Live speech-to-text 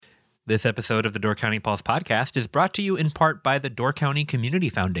This episode of the Door County Pulse podcast is brought to you in part by the Door County Community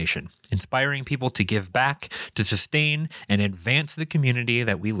Foundation, inspiring people to give back, to sustain, and advance the community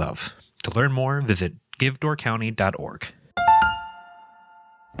that we love. To learn more, visit givedoorcounty.org.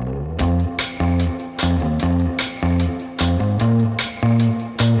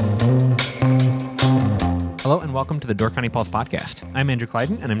 Hello and welcome to the Door County Pulse podcast. I'm Andrew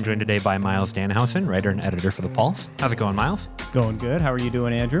Clyden, and I'm joined today by Miles Danhausen, writer and editor for The Pulse. How's it going, Miles? It's going good. How are you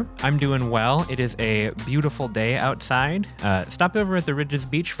doing, Andrew? I'm doing well. It is a beautiful day outside. Stopped over at the Ridges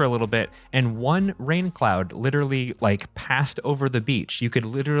Beach for a little bit, and one rain cloud literally passed over the beach. You could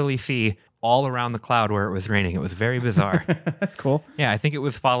literally see all around the cloud where it was raining. It was very bizarre. That's cool. Yeah, I think it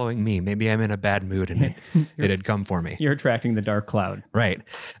was following me. Maybe I'm in a bad mood and it had come for me. You're attracting the dark cloud. Right.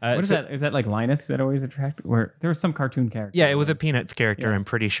 What is that? Is that like Linus that always attracted? Where there was some cartoon character. Yeah, it was a Peanuts character, I'm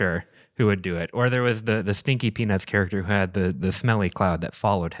pretty sure, who would do it. Or there was the stinky Peanuts character who had the smelly cloud that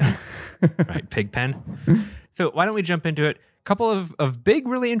followed him. Right, Pigpen. So why don't we jump into it? Couple of big,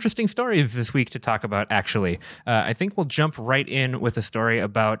 really interesting stories this week to talk about, actually. I think we'll jump right in with a story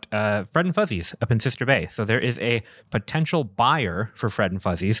about Fred and Fuzzy's up in Sister Bay. So there is a potential buyer for Fred and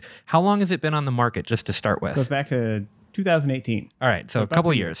Fuzzy's. How long has it been on the market, just to start with? Goes back to 2018. All right, so a couple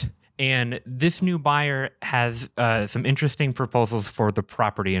of years. And this new buyer has some interesting proposals for the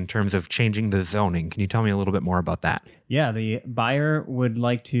property in terms of changing the zoning. Can you tell me a little bit more about that? Yeah, the buyer would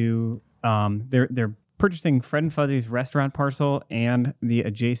like to, they're purchasing Fred and Fuzzy's restaurant parcel and the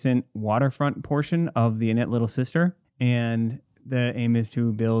adjacent waterfront portion of the Innit Little Sister. And the aim is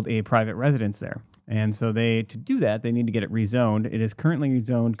to build a private residence there. And so to do that, they need to get it rezoned. It is currently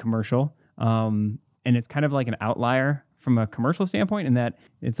zoned commercial. And it's kind of like an outlier from a commercial standpoint in that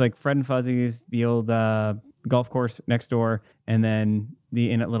it's like Fred and Fuzzy's, the old golf course next door, and then the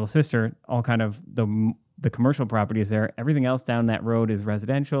Innit Little Sister, all kind of the commercial property is there. Everything else down that road is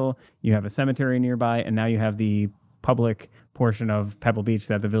residential. You have a cemetery nearby, and now you have the public portion of Pebble Beach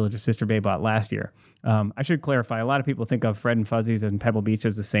that the Village of Sister Bay bought last year. I should clarify, a lot of people think of Fred and Fuzzy's and Pebble Beach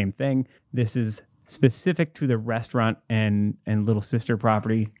as the same thing. This is specific to the restaurant and Little Sister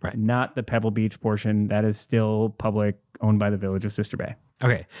property, right, not the Pebble Beach portion. That is still public, owned by the Village of Sister Bay.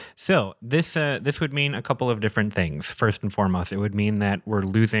 Okay, so this would mean a couple of different things. First and foremost, it would mean that we're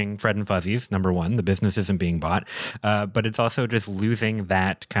losing Fred and Fuzzy's, number one. The business isn't being bought, but it's also just losing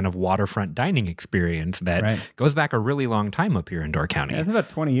that kind of waterfront dining experience that goes back a really long time up here in Door County. Yeah, it's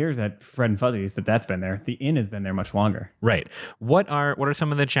about 20 years at Fred and Fuzzy's that's been there. The Inn has been there much longer. Right. What are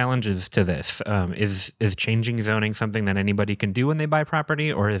some of the challenges to this? Is changing zoning something that anybody can do when they buy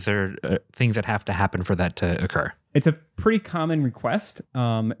property, or is there things that have to happen for that to occur? It's a pretty common request,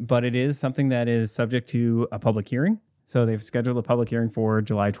 but it is something that is subject to a public hearing. So they've scheduled a public hearing for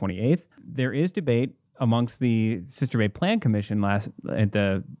July 28th. There is debate amongst the Sister Bay Plan Commission at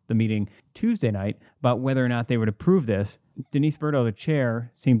the meeting Tuesday night about whether or not they would approve this. Denise Berto, the chair,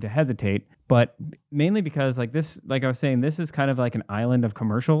 seemed to hesitate, but mainly because like I was saying, this is kind of like an island of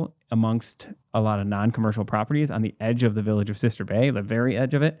commercial amongst a lot of non-commercial properties on the edge of the Village of Sister Bay, the very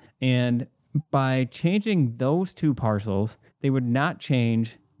edge of it. And by changing those two parcels, they would not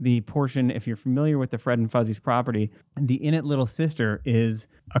change the portion. If you're familiar with the Fred and Fuzzy's property, the Innit Little Sister is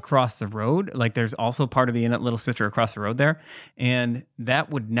across the road. Like there's also part of the Innit Little Sister across the road there. And that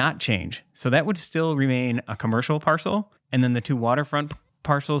would not change. So that would still remain a commercial parcel. And then the two waterfront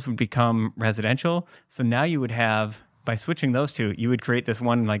parcels would become residential. So now you would have, by switching those two, you would create this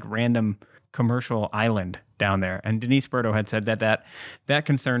one like random commercial island down there. And Denise Berto had said that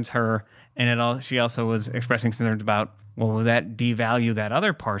concerns her. And she also was expressing concerns about, well, will that devalue that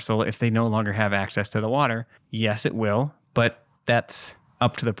other parcel if they no longer have access to the water? Yes, it will, but that's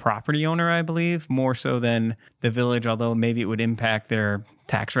up to the property owner, I believe, more so than the village, although maybe it would impact their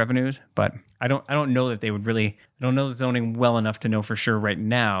tax revenues. But I don't know that they would really, I don't know the zoning well enough to know for sure right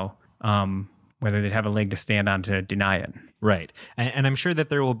now whether they'd have a leg to stand on to deny it. Right. And I'm sure that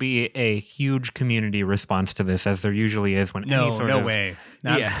there will be a huge community response to this, as there usually is when any sort of... No way.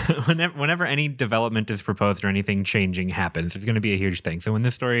 Whenever any development is proposed or anything changing happens, it's going to be a huge thing. So when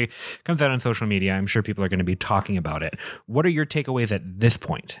this story comes out on social media, I'm sure people are going to be talking about it. What are your takeaways at this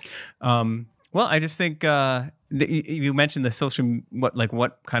point? Well, I just think you mentioned the social,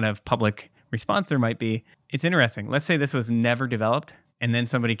 what kind of public response there might be. It's interesting. Let's say this was never developed, and then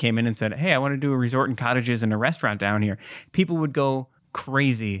somebody came in and said, hey, I want to do a resort and cottages and a restaurant down here. People would go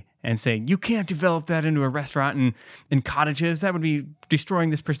crazy and saying, you can't develop that into a restaurant and cottages. That would be destroying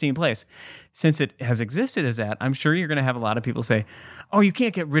this pristine place. Since it has existed as that, I'm sure you're going to have a lot of people say, oh, you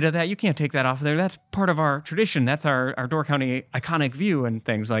can't get rid of that. You can't take that off of there. That's part of our tradition. That's our Door County iconic view and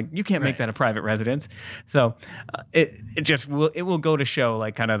things. Like, you can't make that a private residence. So it will go to show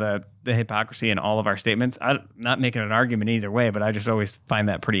like kind of the hypocrisy in all of our statements. I'm not making an argument either way, but I just always find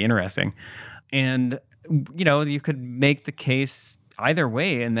that pretty interesting. And, you could make the case either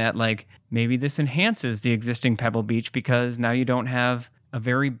way in that, like, maybe this enhances the existing Pebble Beach because now you don't have a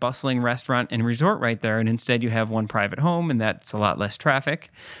very bustling restaurant and resort right there, and instead you have one private home, and that's a lot less traffic.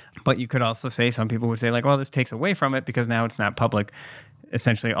 But you could also say, some people would say, like, well, this takes away from it because now it's not public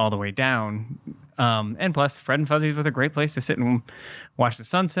essentially all the way down. And plus, Fred and Fuzzy's was a great place to sit and watch the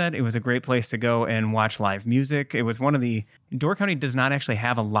sunset. It was a great place to go and watch live music. It was Door County does not actually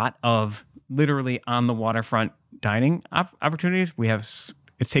have a lot of literally on the waterfront dining opportunities. It's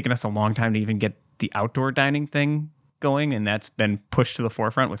taken us a long time to even get the outdoor dining thing going, and that's been pushed to the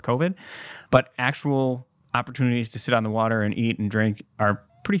forefront with COVID. But actual opportunities to sit on the water and eat and drink are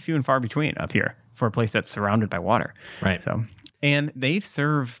pretty few and far between up here for a place that's surrounded by water. Right. So, and they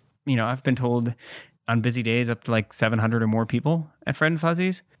serve, I've been told on busy days up to like 700 or more people at Fred and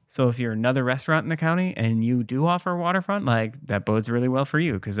Fuzzy's. So if you're another restaurant in the county and you do offer waterfront, like, that bodes really well for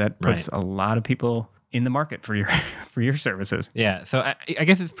you because that puts a lot of people in the market for your services. Yeah. So I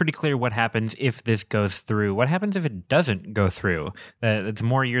guess it's pretty clear what happens if this goes through. What happens if it doesn't go through? It's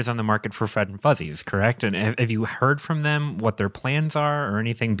more years on the market for Fred and Fuzzy's, correct? And have you heard from them what their plans are or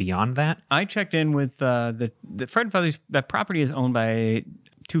anything beyond that? I checked in with the Fred and Fuzzy's. That property is owned by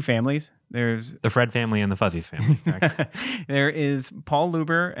two families. There's the Fred family and the Fuzzy's family. There is Paul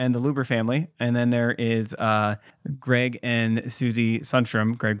Luber and the Luber family, and then there is Greg and Susie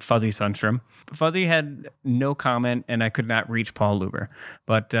Sundstrom, Greg Fuzzy Sundstrom. Fuzzy had no comment, and I could not reach Paul Luber.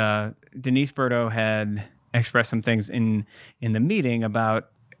 But Denise Berto had expressed some things in the meeting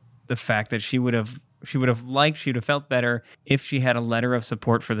about the fact that she would have felt better if she had a letter of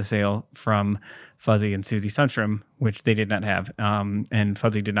support for the sale from Fuzzy and Susie Sundstrom, which they did not have. And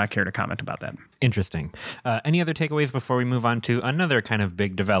Fuzzy did not care to comment about that. Interesting. Any other takeaways before we move on to another kind of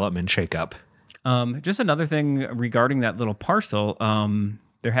big development shakeup? Just another thing regarding that little parcel.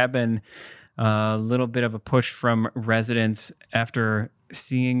 There have been a little bit of a push from residents after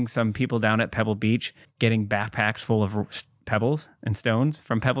seeing some people down at Pebble Beach getting backpacks full of pebbles and stones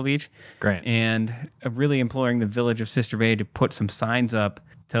from Pebble Beach. Great. And really imploring the village of Sister Bay to put some signs up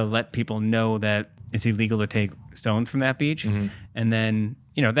to let people know that it's illegal to take stones from that beach. Mm-hmm. And then,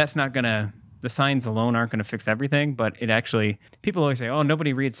 that's not going to, the signs alone aren't going to fix everything, but it actually, people always say, oh,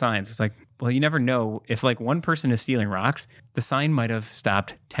 nobody reads signs. It's like, well, you never know. If like one person is stealing rocks, the sign might have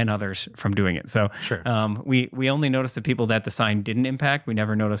stopped 10 others from doing it. So sure. We only notice the people that the sign didn't impact. We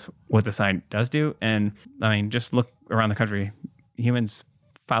never notice what the sign does do. And I mean, just look around the country. Humans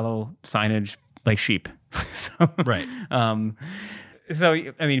follow signage like sheep. Right. So,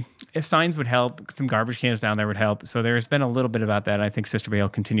 I mean, signs would help. Some garbage cans down there would help. So there's been a little bit about that. I think Sister Bay will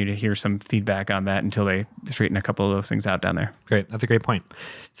continue to hear some feedback on that until they straighten a couple of those things out down there. Great. That's a great point.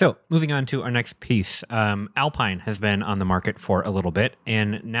 So moving on to our next piece. Alpine has been on the market for a little bit,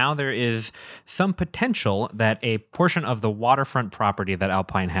 and now there is some potential that a portion of the waterfront property that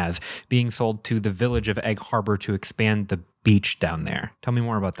Alpine has being sold to the village of Egg Harbor to expand the beach down there. Tell me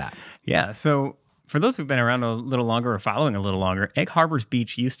more about that. Yeah. So for those who've been around a little longer or following a little longer, Egg Harbor's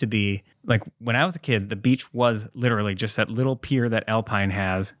beach used to be, like, when I was a kid, the beach was literally just that little pier that Alpine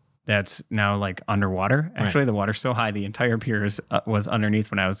has that's now like underwater. Actually, right. The water's so high, the entire pier was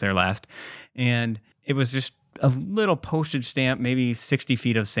underneath when I was there last. And it was just a little postage stamp, maybe 60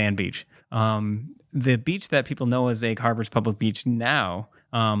 feet of sand beach. The beach that people know as Egg Harbor's public beach now,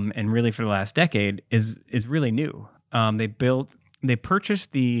 and really for the last decade, is really new. They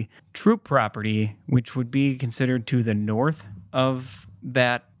purchased the Troop property, which would be considered to the north of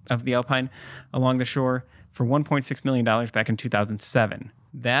the Alpine along the shore, for $1.6 million back in 2007.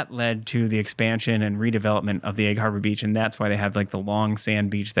 That led to the expansion and redevelopment of the Egg Harbor Beach, and that's why they have like the long sand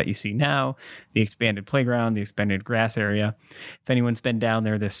beach that you see now, the expanded playground, the expanded grass area. If anyone's been down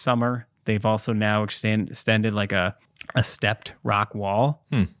there this summer, they've also now extended like a stepped rock wall.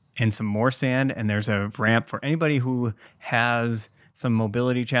 And some more sand, and there's a ramp for anybody who has some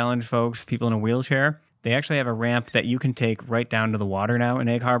mobility challenge folks, people in a wheelchair. They actually have a ramp that you can take right down to the water now in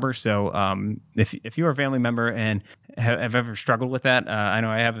Egg Harbor. So if you're a family member and have ever struggled with that, I know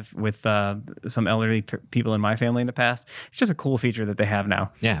I have with some elderly people in my family in the past. It's just a cool feature that they have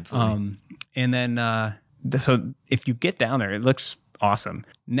now. Yeah, absolutely. And then so if you get down there, it looks awesome.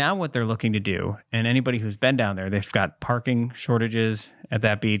 Now what they're looking to do, and anybody who's been down there, they've got parking shortages at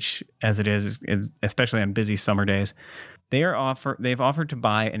that beach as it is, especially on busy summer days. They've offered to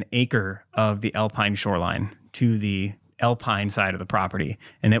buy an acre of the Alpine shoreline to the Alpine side of the property,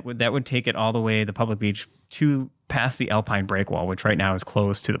 and that would take it all the way, the public beach, to past the Alpine breakwall, which right now is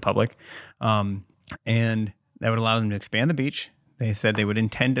closed to the public, and that would allow them to expand the beach. They said they would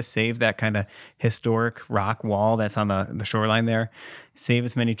intend to save that kind of historic rock wall that's on the shoreline there, save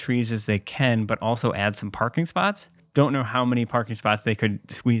as many trees as they can, but also add some parking spots. Don't know how many parking spots they could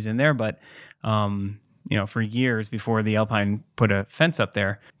squeeze in there, but for years before the Alpine put a fence up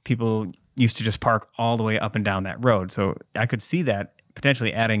there, people used to just park all the way up and down that road. So I could see that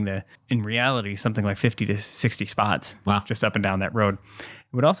potentially adding in reality, something like 50 to 60 spots. Wow. Just up and down that road.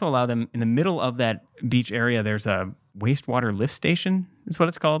 It would also allow them, in the middle of that beach area, there's a wastewater lift station, is what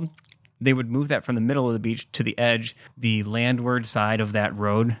it's called. They would move that from the middle of the beach to the edge, the landward side of that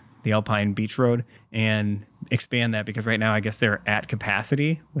road, the Alpine Beach Road, and expand that, because right now I guess they're at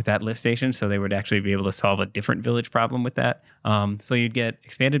capacity with that lift station, so they would actually be able to solve a different village problem with that. So you'd get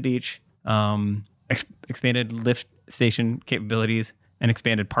expanded beach, expanded lift station capabilities, and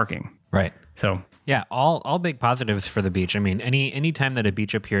expanded parking. Right. So yeah, all big positives for the beach. I mean, any time that a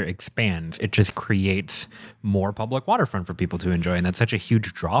beach up here expands, it just creates more public waterfront for people to enjoy, and that's such a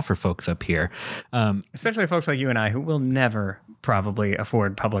huge draw for folks up here. Especially folks like you and I, who will never probably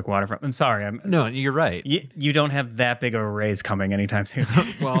afford public waterfront. I'm sorry. No, you're right. You don't have that big of a raise coming anytime soon.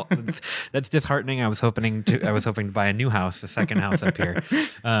 Well, that's disheartening. I was hoping to buy a new house, a second house up here.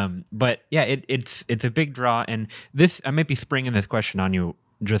 But yeah, it's a big draw, and I might be springing this question on you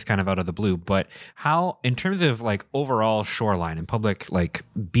just kind of out of the blue, but how, in terms of like overall shoreline and public like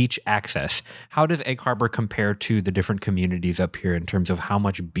beach access, how does Egg Harbor compare to the different communities up here in terms of how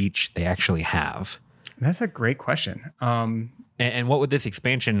much beach they actually have? That's a great question. And what would this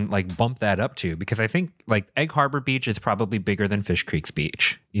expansion like bump that up to? Because I think like Egg Harbor Beach is probably bigger than Fish Creek's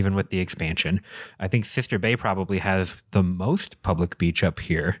beach, even with the expansion. I think Sister Bay probably has the most public beach up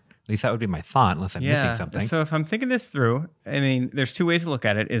here. At least that would be my thought, unless I'm missing something. So if I'm thinking this through, I mean, there's two ways to look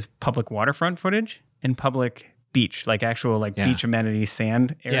at it: is public waterfront footage and public beach, like actual beach amenities,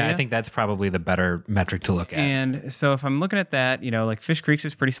 sand area. Yeah, I think that's probably the better metric to look at. And so if I'm looking at that, like Fish Creek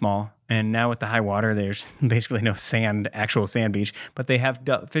is pretty small, and now with the high water, there's basically no actual sand beach. But they have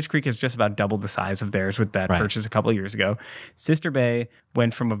Fish Creek is just about double the size of theirs with that purchase a couple of years ago. Sister Bay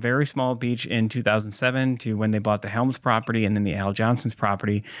went from a very small beach in 2007 to when they bought the Helms property and then the Al Johnson's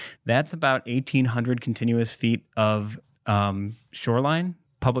property. That's about 1,800 continuous feet of shoreline.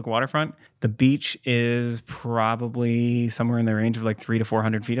 Public waterfront. The beach is probably somewhere in the range of like 300 to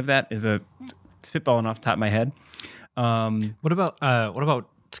 400 feet of that. Is a spitballing off the top of my head. What about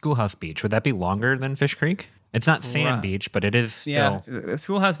Schoolhouse Beach? Would that be longer than Fish Creek? It's not sand beach, but it is still. Yeah,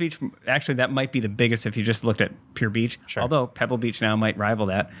 Schoolhouse Beach, actually, that might be the biggest if you just looked at pure beach. Sure. Although Pebble Beach now might rival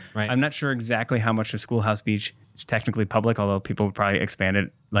that. Right. I'm not sure exactly how much of Schoolhouse Beach is technically public, although people would probably expand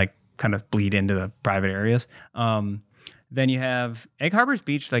it, like kind of bleed into the private areas. Then you have Egg Harbor's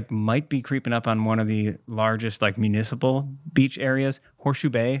beach, like might be creeping up on one of the largest like municipal beach areas. Horseshoe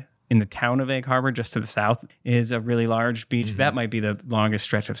Bay in the town of Egg Harbor, just to the south, is a really large beach. Mm-hmm. That might be the longest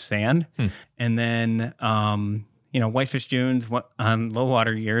stretch of sand. And then, Whitefish Dunes on low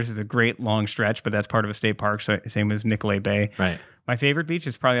water years is a great long stretch, but that's part of a state park. So same as Nicolet Bay. Right. My favorite beach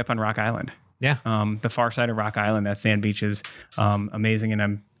is probably up on Rock Island. Yeah. The far side of Rock Island, that sand beach is amazing.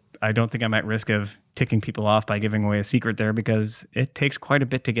 And I don't think I'm at risk of ticking people off by giving away a secret there, because it takes quite a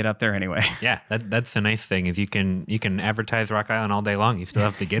bit to get up there anyway. Yeah, that's the nice thing is you can advertise Rock Island all day long. You still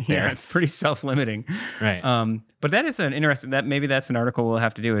have to get there. Yeah, it's pretty self-limiting. Right. But that is an interesting, maybe that's an article we'll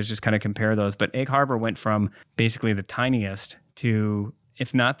have to do, is just kind of compare those. But Egg Harbor went from basically the tiniest to,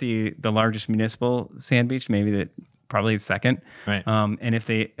 if not the largest municipal sand beach, maybe probably second. Right. And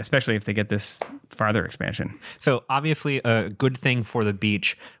especially if they get this farther expansion. So obviously a good thing for the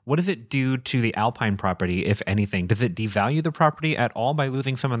beach. What does it do to the Alpine property, if anything? Does it devalue the property at all by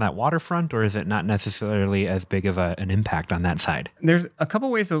losing some of that waterfront, or is it not necessarily as big of an impact on that side? There's a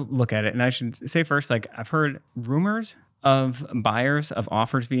couple ways to look at it. And I should say first, I've heard rumors of buyers, of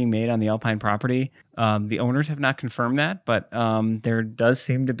offers being made on the Alpine property. The owners have not confirmed that, but there does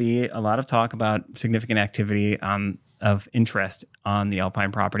seem to be a lot of talk about significant activity of interest on the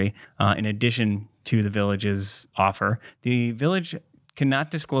Alpine property, in addition to the village's offer. The village cannot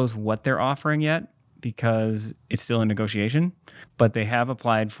disclose what they're offering yet because it's still in negotiation, but they have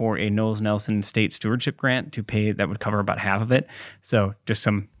applied for a Knowles Nelson state stewardship grant to pay that would cover about half of it. So just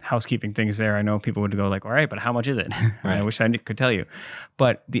some housekeeping things there. I know people would go like, all right, but how much is it? Right. I wish I could tell you.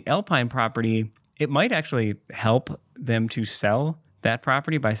 But the Alpine property, it might actually help them to sell that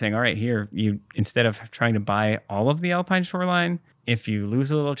property by saying, all right, here, you instead of trying to buy all of the Alpine shoreline, if you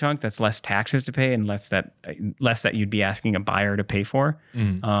lose a little chunk, that's less taxes to pay and less that you'd be asking a buyer to pay for.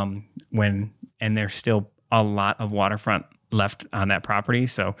 And there's still a lot of waterfront left on that property.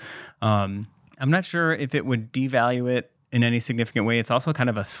 So I'm not sure if it would devalue it in any significant way. It's also kind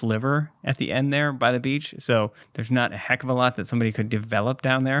of a sliver at the end there by the beach. So there's not a heck of a lot that somebody could develop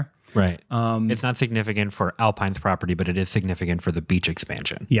down there. Right. It's not significant for Alpine's property, but it is significant for the beach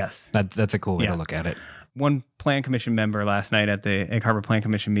expansion. Yes. That's a cool way to look at it. One plan commission member last night at the Egg Harbor Plan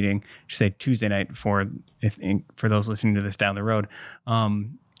Commission meeting, I should say Tuesday night for those listening to this down the road,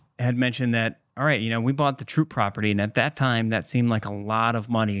 had mentioned that, all right, we bought the Troop property, and at that time, that seemed like a lot of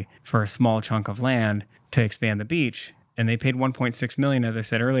money for a small chunk of land to expand the beach. And they paid $1.6 million, as I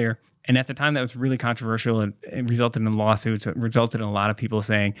said earlier. And at the time, that was really controversial. It resulted in lawsuits. It resulted in a lot of people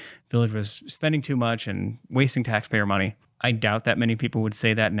saying Village was spending too much and wasting taxpayer money. I doubt that many people would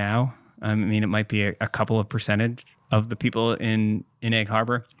say that now. I mean, it might be a couple of percentage of the people in Egg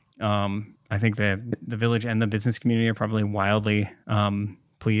Harbor. I think the Village and the business community are probably wildly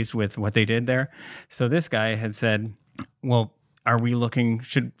pleased with what they did there. So this guy had said, well, are we looking,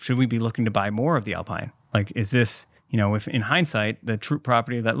 should we be looking to buy more of the Alpine? Like, is this, if in hindsight, the Troop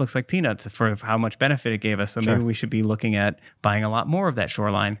property, that looks like peanuts for how much benefit it gave us. So maybe we should be looking at buying a lot more of that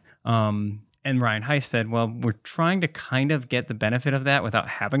shoreline. And Ryan Heiss said, well, we're trying to kind of get the benefit of that without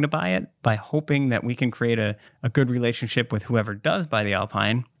having to buy it by hoping that we can create a good relationship with whoever does buy the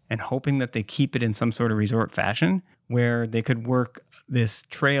Alpine and hoping that they keep it in some sort of resort fashion where they could work this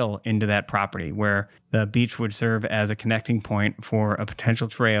trail into that property where the beach would serve as a connecting point for a potential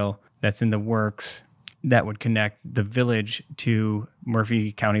trail that's in the works that would connect the Village to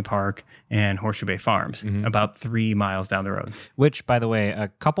Murphy County Park and Horseshoe Bay Farms, about 3 miles down the road. Which, by the way, a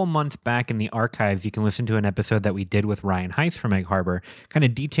couple months back in the archives, you can listen to an episode that we did with Ryan Heiss from Egg Harbor, kind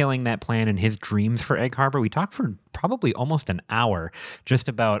of detailing that plan and his dreams for Egg Harbor. We talked for probably almost an hour just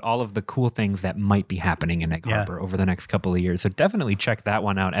about all of the cool things that might be happening in Egg Harbor over the next couple of years. So definitely check that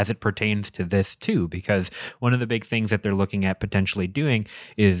one out as it pertains to this too, because one of the big things that they're looking at potentially doing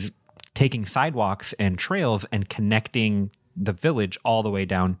is taking sidewalks and trails and connecting the Village all the way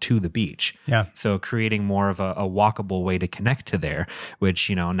down to the beach. Yeah. So creating more of a walkable way to connect to there, which,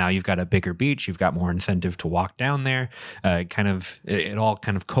 now you've got a bigger beach, you've got more incentive to walk down there. It all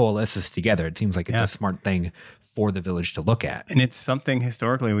kind of coalesces together. It seems like it's a smart thing for the Village to look at. And it's something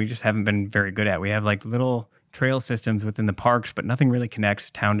historically we just haven't been very good at. We have like little trail systems within the parks, but nothing really connects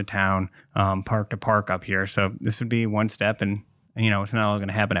town to town, park to park up here. So this would be one step, and it's not all going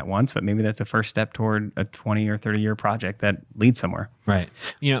to happen at once, but maybe that's a first step toward a 20 or 30 year project that leads somewhere. Right.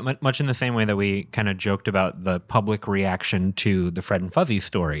 Much in the same way that we kind of joked about the public reaction to the Fred and Fuzzy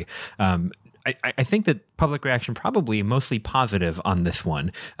story. I think that public reaction probably mostly positive on this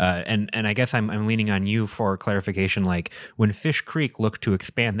one. And I guess I'm leaning on you for clarification. Like when Fish Creek looked to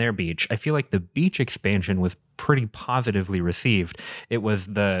expand their beach, I feel like the beach expansion was pretty positively received. It was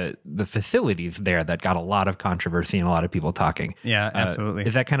the facilities there that got a lot of controversy and a lot of people talking. Yeah, absolutely.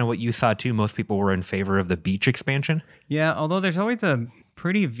 Is that kind of what you saw too? Most people were in favor of the beach expansion? Yeah, although there's always a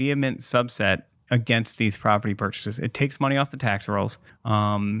pretty vehement subset against these property purchases. It takes money off the tax rolls.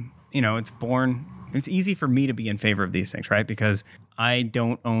 It's easy for me to be in favor of these things, right? Because I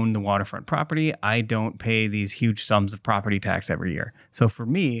don't own the waterfront property. I don't pay these huge sums of property tax every year. So for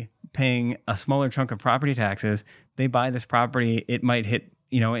me, paying a smaller chunk of property taxes, they buy this property, it might hit,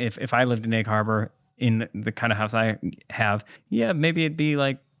 if I lived in Egg Harbor in the kind of house I have, maybe it'd be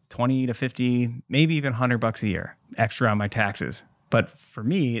like 20 to 50, maybe even $100 a year extra on my taxes. But for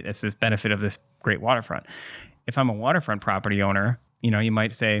me, it's this benefit of this great waterfront. If I'm a waterfront property owner, you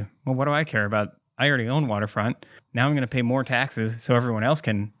might say, well, what do I care about? I already own waterfront. Now I'm going to pay more taxes so everyone else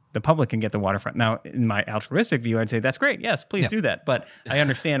the public can get the waterfront. Now, in my altruistic view, I'd say that's great. Yes, please do that. But I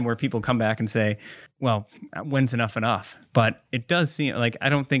understand where people come back and say, well, when's enough? But it does seem like, I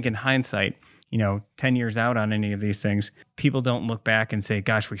don't think in hindsight, 10 years out on any of these things, people don't look back and say,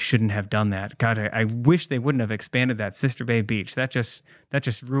 gosh, we shouldn't have done that. God, I wish they wouldn't have expanded that Sister Bay Beach. That just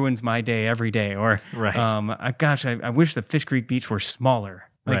ruins my day every day. Or, I wish the Fish Creek Beach were smaller.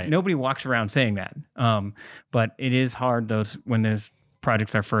 Nobody walks around saying that. But it is hard when those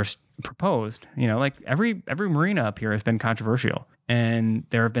projects are first proposed. Like every marina up here has been controversial. And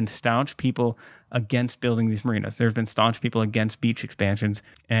there have been staunch people against building these marinas. There's been staunch people against beach expansions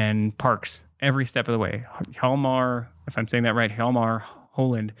and parks every step of the way. Hjalmar, if I'm saying that right, Hjalmar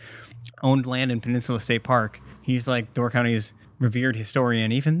Holland owned land in Peninsula State Park. He's like Door County's revered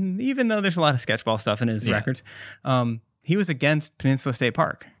historian, even though there's a lot of sketchball stuff in his records. He was against Peninsula State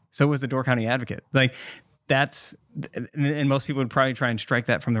Park. So was the Door County Advocate. Like that's and most people would probably try and strike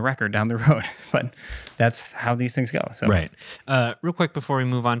that from the record down the road, but that's how these things go. So right. Real quick before we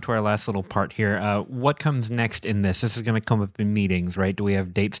move on to our last little part here, what comes next in this? This is going to come up in meetings, right? Do we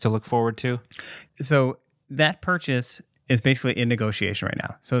have dates to look forward to? So that purchase is basically in negotiation right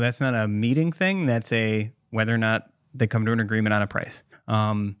now. So that's not a meeting thing. That's a whether or not they come to an agreement on a price.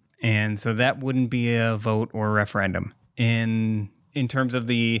 And so that wouldn't be a vote or a referendum. In terms of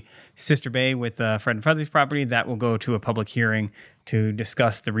the Sister Bay with Fred and Fuzzy's property, that will go to a public hearing to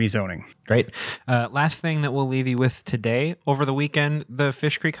discuss the rezoning. Great. Last thing that we'll leave you with today. Over the weekend, the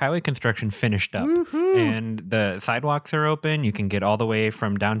Fish Creek Highway construction finished up. Woo-hoo. And the sidewalks are open. You can get all the way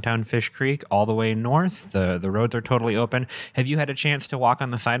from downtown Fish Creek all the way north. The roads are totally open. Have you had a chance to walk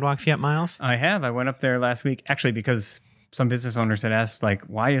on the sidewalks yet, Miles? I have. I went up there last week, actually, because some business owners had asked, like,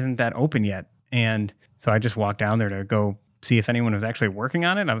 why isn't that open yet? And so I just walked down there to go see if anyone was actually working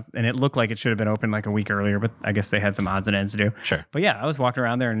on it. And it looked like it should have been open like a week earlier, but I guess they had some odds and ends to do. Sure. But yeah, I was walking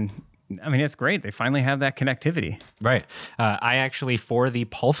around there and I mean, it's great. They finally have that connectivity. Right. I actually, for the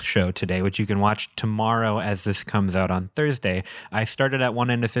Pulse show today, which you can watch tomorrow as this comes out on Thursday, I started at one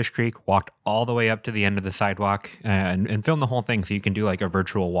end of Fish Creek, walked all the way up to the end of the sidewalk and filmed the whole thing. So you can do like a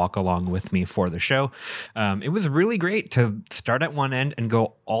virtual walk along with me for the show. It was really great to start at one end and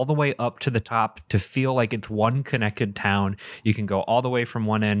go all the way up to the top to feel like it's one connected town. You can go all the way from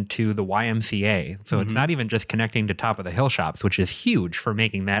one end to the YMCA. So it's not even just connecting to Top of the Hill shops, which is huge for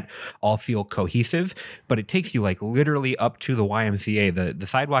making that all feel cohesive, but it takes you like literally up to the YMCA. The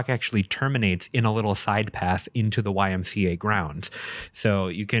sidewalk actually terminates in a little side path into the YMCA grounds. So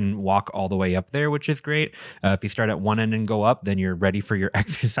you can walk all the way up there, which is great. If you start at one end and go up, then you're ready for your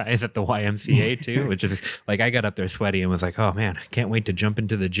exercise at the YMCA too, which is like, I got up there sweaty and was like, oh man, I can't wait to jump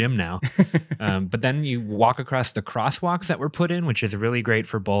into the gym now. But then you walk across the crosswalks that were put in, which is really great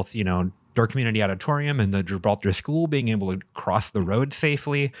for both, you know, Door Community Auditorium and the Gibraltar School being able to cross the road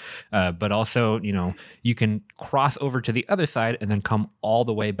safely. But also, you know, you can cross over to the other side and then come all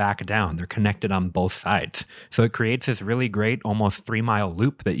the way back down. They're connected on both sides. So it creates this really great, almost 3-mile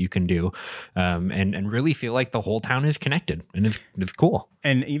loop that you can do and really feel like the whole town is connected. And it's cool.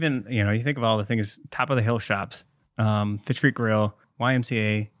 And even, you know, you think of all the things, Top of the Hill shops, Fish Creek Grill,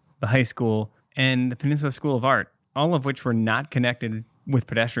 YMCA, the high school, and the Peninsula School of Art, all of which were not connected with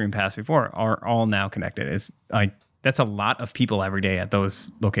pedestrian paths before, are all now connected. It's like, that's a lot of people every day at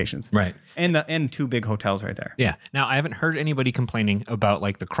those locations. Right. And 2 big hotels right there. Yeah. Now, I haven't heard anybody complaining about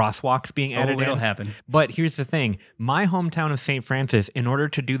like the crosswalks being added in. It'll happen. But here's the thing. My hometown of St. Francis, in order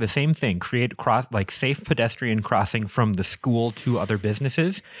to do the same thing, create safe pedestrian crossing from the school to other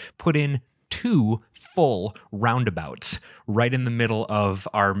businesses, put in 2 full roundabouts right in the middle of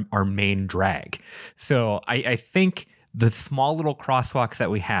our main drag. So I think the small little crosswalks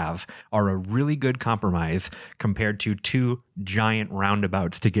that we have are a really good compromise compared to 2 giant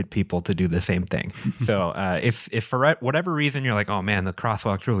roundabouts to get people to do the same thing. So if for whatever reason you're like, oh man, the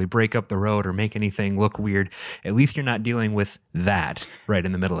crosswalks really break up the road or make anything look weird, at least you're not dealing with that right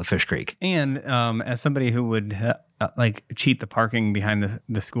in the middle of Fish Creek. And as somebody who would like cheat the parking behind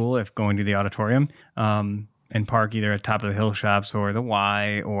the school if going to the auditorium, and park either at Top of the Hill shops or the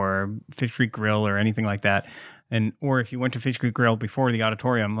Y or Fish Creek Grill or anything like that, or if you went to Fish Creek Grill before the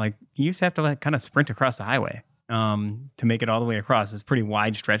auditorium, like you used to have to like kind of sprint across the highway to make it all the way across. It's a pretty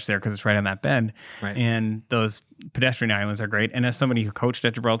wide stretch there because it's right on that bend. Right. And those pedestrian islands are great. And as somebody who coached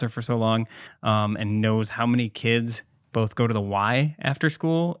at Gibraltar for so long and knows how many kids both go to the Y after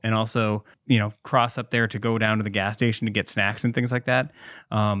school and also, you know, cross up there to go down to the gas station to get snacks and things like that.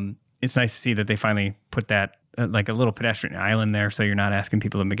 It's nice to see that they finally put that like a little pedestrian island there, so you're not asking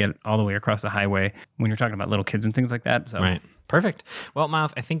people to get all the way across the highway when you're talking about little kids and things like that. So. Right. Perfect. Well,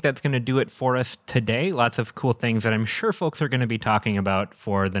 Miles, I think that's going to do it for us today. Lots of cool things that I'm sure folks are going to be talking about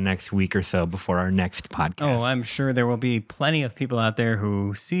for the next week or so before our next podcast. Oh, I'm sure there will be plenty of people out there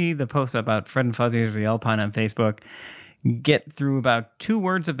who see the post about Fred and Fuzzy or the Alpine on Facebook, get through about 2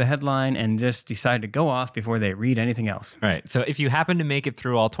 words of the headline and just decide to go off before they read anything else. All right. So if you happen to make it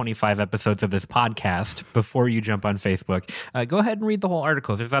through all 25 episodes of this podcast before you jump on Facebook, go ahead and read the whole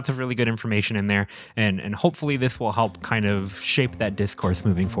article. There's lots of really good information in there. And hopefully this will help kind of shape that discourse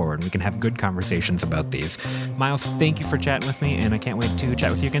moving forward. We can have good conversations about these. Miles, thank you for chatting with me, and I can't wait to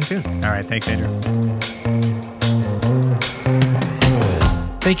chat with you again soon. All right. Thanks, Andrew.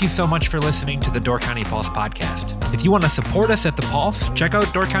 Thank you so much for listening to the Door County Pulse podcast. If you want to support us at the Pulse, check out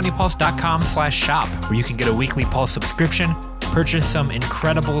doorcountypulse.com/shop, where you can get a weekly Pulse subscription, purchase some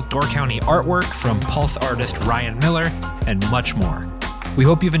incredible Door County artwork from Pulse artist Ryan Miller, and much more. We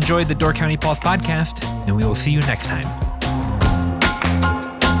hope you've enjoyed the Door County Pulse podcast, and we will see you next time.